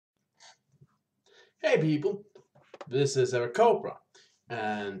Hey people, this is Eric Cobra,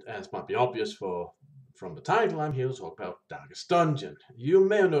 and as might be obvious from the title, I'm here to talk about Darkest Dungeon. You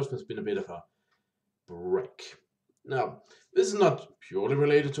may have noticed there's been a bit of a break. Now, this is not purely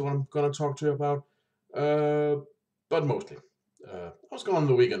related to what I'm going to talk to you about, uh, but mostly. I was gone on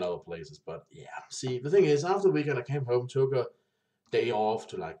the weekend other places, but yeah. See, the thing is, after the weekend, I came home, took a day off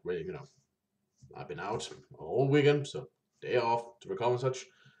to like really, I've been out all weekend, so day off to recover and such.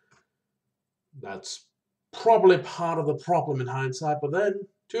 That's probably part of the problem in hindsight. But then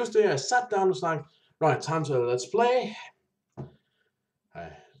Tuesday, I sat down and was like, right, time to let's play. I,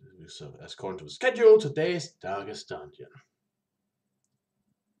 so, as according to the schedule, today's Darkest Dungeon.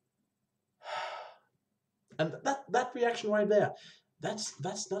 And that reaction right there, that's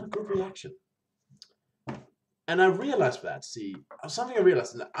not a good reaction. And I realized that. See, something I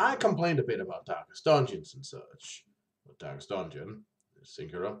realized, and I complained a bit about Darkest Dungeons and such. Darkest Dungeon,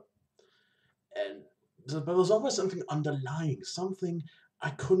 singular. And but there was always something underlying, something I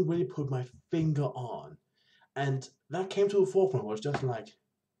couldn't really put my finger on. And that came to the forefront was just like,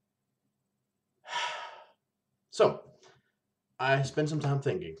 so I spent some time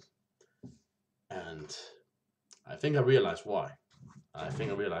thinking, and I think I realized why. I think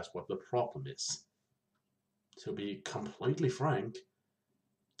I realized what the problem is. To be completely frank,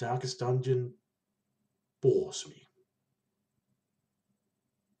 Darkest Dungeon bores me.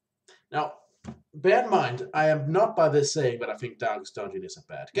 Now, bear in mind, I am not by this saying that I think Darkest Dungeon is a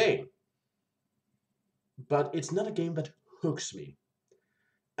bad game, but it's not a game that hooks me.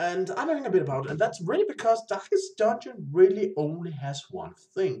 And I'm learning a bit about it, and that's really because Darkest Dungeon really only has one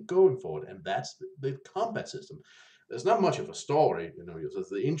thing going for it, and that's the combat system. There's not much of a story, there's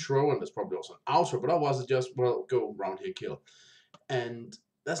the intro, and there's probably also an outro, but otherwise it's just, well, go around here and kill. And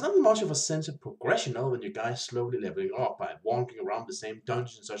there's not much of a sense of progression other than your guys slowly leveling up by wandering around the same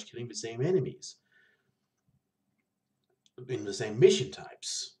dungeons and such, killing the same enemies in the same mission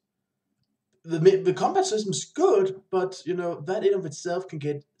types. The combat system's good, but that in of itself can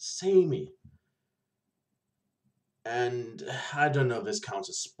get samey. And I don't know if this counts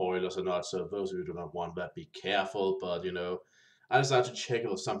as spoilers or not, so those of you who do not want that, be careful. But I decided to check if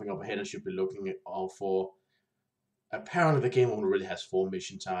there was something up ahead I should be looking out for. Apparently, the game only really has four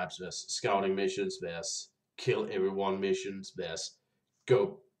mission types. There's scouting missions, there's kill everyone missions, there's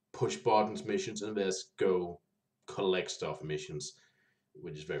go push buttons missions, and there's go collect stuff missions,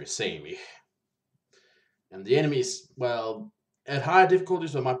 which is very samey. And the enemies, well, at higher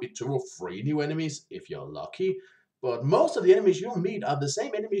difficulties, there might be two or three new enemies if you're lucky. But most of the enemies you'll meet are the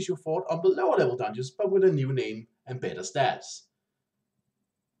same enemies you fought on the lower level dungeons, but with a new name and better stats.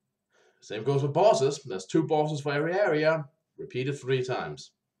 Same goes with bosses. There's two bosses for every area, repeated 3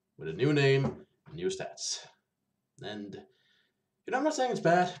 times, with a new name and new stats. And I'm not saying it's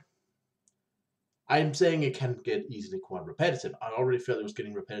bad. I'm saying it can get easily quite repetitive. I already felt it was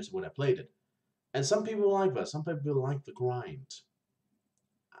getting repetitive when I played it. And some people like that. Some people like the grind.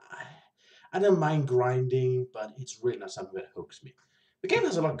 I don't mind grinding, but it's really not something that hooks me. The game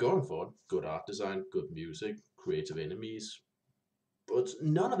has a lot going for it. Good art design, good music, creative enemies, but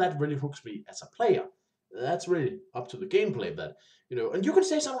none of that really hooks me as a player. That's really up to the gameplay that, and you can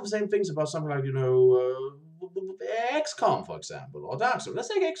say some of the same things about something like, XCOM, for example, or Dark Souls. Let's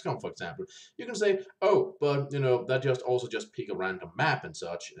take XCOM, for example. You can say, oh, but, that just also just pick a random map and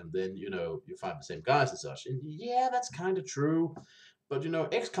such, and then, you find the same guys and such. And yeah, that's kind of true. But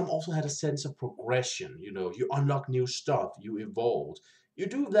XCOM also had a sense of progression. You unlock new stuff, you evolve. You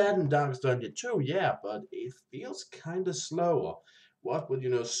do that in Darkest Dungeon too, yeah, but it feels kind of slower. What with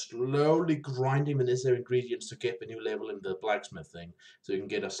slowly grinding the necessary ingredients to get the new level in the blacksmith thing, so you can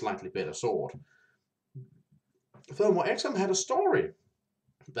get a slightly better sword. Furthermore, XCOM had a story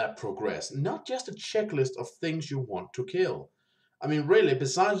that progressed, not just a checklist of things you want to kill. I mean, really,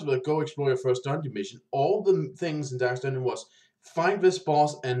 besides the go explore your first dungeon mission, all the things in Darkest Dungeon was find this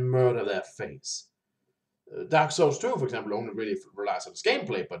boss and murder their face. Dark Souls 2, for example, only really relies on its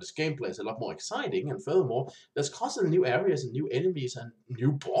gameplay, but its gameplay is a lot more exciting, and furthermore, there's constantly new areas and new enemies and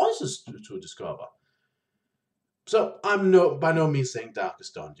new bosses to discover. So I'm by no means saying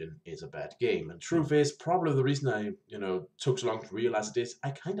Darkest Dungeon is a bad game, and truth is, probably the reason I took so long to realize it is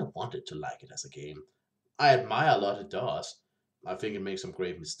I kind of wanted to like it as a game. I admire a lot it does. I think it makes some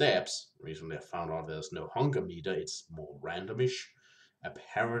great missteps. Recently, I found out there's no hunger meter; it's more randomish,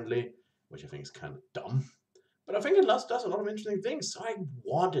 apparently, which I think is kind of dumb. But I think it does a lot of interesting things, so I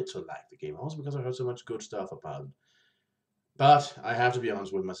wanted to like the game, also because I heard so much good stuff about it. But I have to be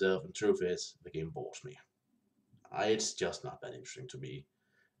honest with myself, and truth is, the game bores me. It's just not that interesting to me,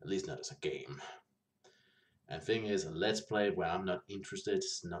 at least not as a game. And thing is, a let's play where I'm not interested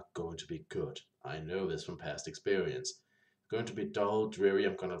is not going to be good. I know this from past experience. It's going to be dull, dreary.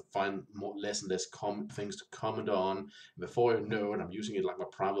 I'm going to find less and less things to comment on. Before you know it, I'm using it like my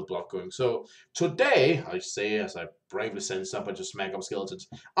private blog going. So today, I say as I bravely sense up, I just smack up skeletons.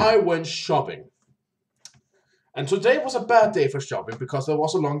 I went shopping. And today was a bad day for shopping because there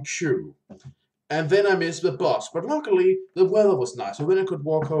was a long queue. And then I missed the bus. But luckily, the weather was nice, so then I could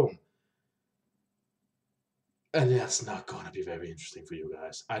walk home. And that's not going to be very interesting for you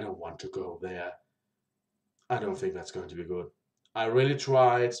guys. I don't want to go there. I don't think that's going to be good. I really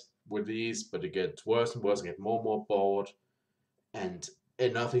tried with these, but it gets worse and worse. I get more and more bored. And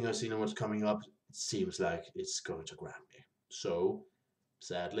nothing I've seen on what's coming up seems like it's going to grab me. So,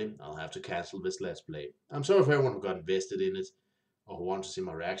 sadly, I'll have to cancel this Let's Play. I'm sorry for everyone who got invested in it or who want to see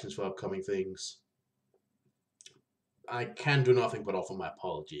my reactions for upcoming things. I can do nothing but offer my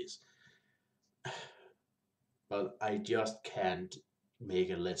apologies. But I just can't make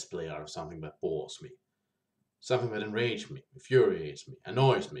a Let's Play out of something that bores me. Something that enrages me, infuriates me,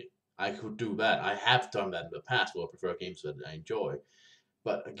 annoys me. I could do that. I have done that in the past where I prefer games that I enjoy.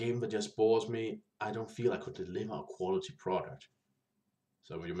 But a game that just bores me, I don't feel I could deliver a quality product.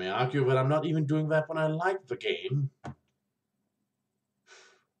 So you may argue that I'm not even doing that when I like the game.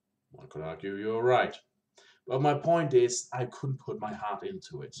 One could argue you're right. But my point is, I couldn't put my heart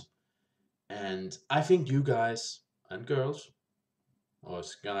into it. And I think you guys and girls, or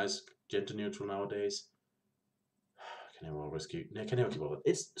guys, gender neutral nowadays, can never keep up with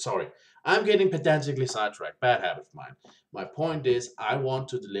it. Sorry, I'm getting pedantically sidetracked. Bad habit of mine. My point is, I want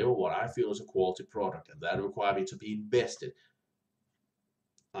to deliver what I feel is a quality product, and that requires me to be invested.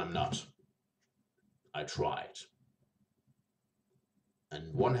 I'm not. I tried.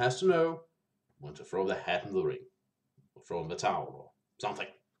 And one has to know when to throw the hat in the ring, or throw in the towel, or something.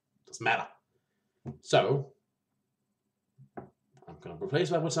 Doesn't matter. So, I'm going to replace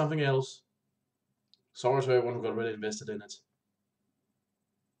that with something else. Sorry to everyone who got really invested in it.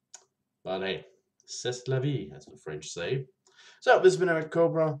 But hey, c'est la vie, as the French say. So, this has been Eric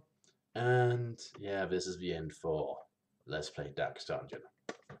Cobra. And yeah, this is the end for Let's Play Darkest Dungeon.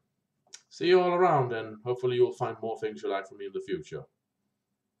 See you all around, and hopefully you'll find more things you like from me in the future.